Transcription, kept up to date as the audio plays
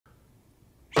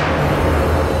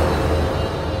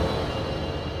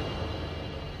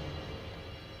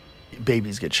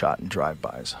babies get shot in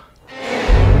drive-bys.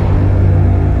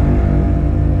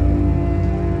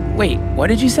 Wait, what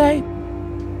did you say?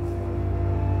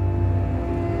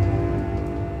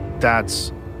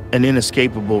 That's an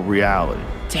inescapable reality.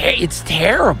 It's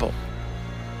terrible.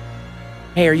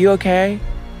 Hey, are you okay?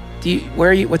 Where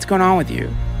are you? What's going on with you?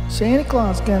 Santa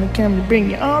Claus is gonna come to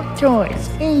bring you all toys,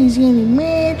 and he's gonna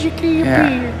magically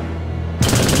appear.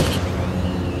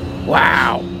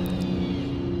 Wow.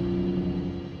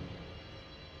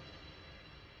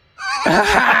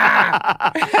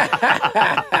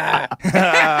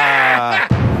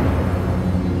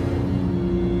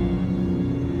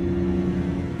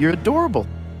 You're adorable.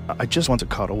 I just want to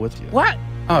cuddle with you. What?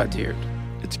 Oh, dude.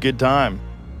 It's a good time.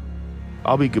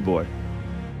 I'll be a good boy.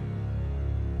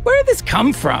 Where did this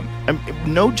come from?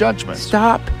 No judgment.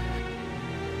 Stop.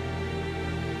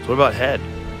 So what about head?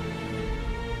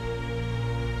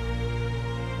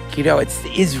 You know, it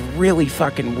is really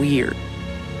fucking weird.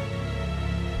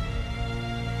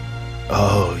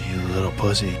 Oh, you little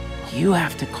pussy. You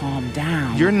have to calm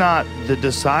down. You're not the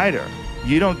decider.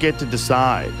 You don't get to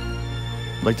decide.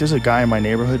 Like, there's a guy in my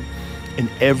neighborhood, and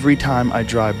every time I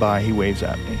drive by, he waves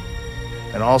at me.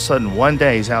 And all of a sudden, one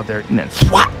day, he's out there, and then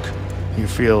whack! He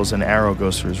feels an arrow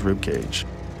goes through his ribcage.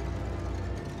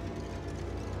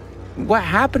 What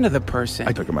happened to the person?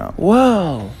 I took him out.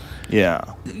 Whoa. Yeah.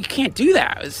 You can't do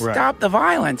that. Stop the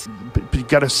violence. But you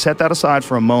gotta set that aside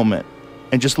for a moment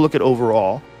and just look at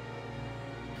overall.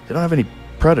 They don't have any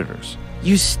predators.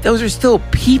 Those are still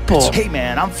people. Hey,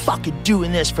 man, I'm fucking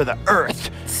doing this for the earth.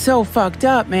 So fucked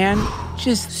up, man.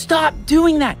 Just stop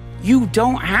doing that. You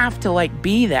don't have to, like,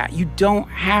 be that. You don't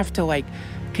have to, like,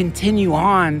 continue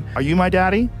on. Are you my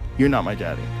daddy? You're not my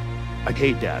daddy. I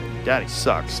hate daddy. Daddy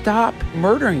sucks. Stop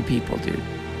murdering people, dude.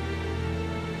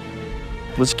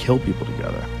 Let's kill people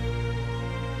together.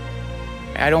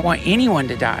 I don't want anyone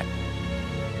to die.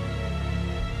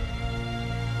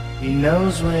 He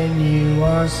knows when you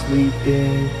are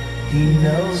sleeping. He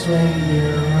knows when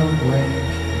you're awake.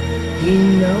 He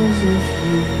knows if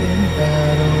you've been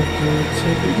bad or good, to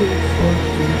look for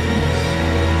goodness.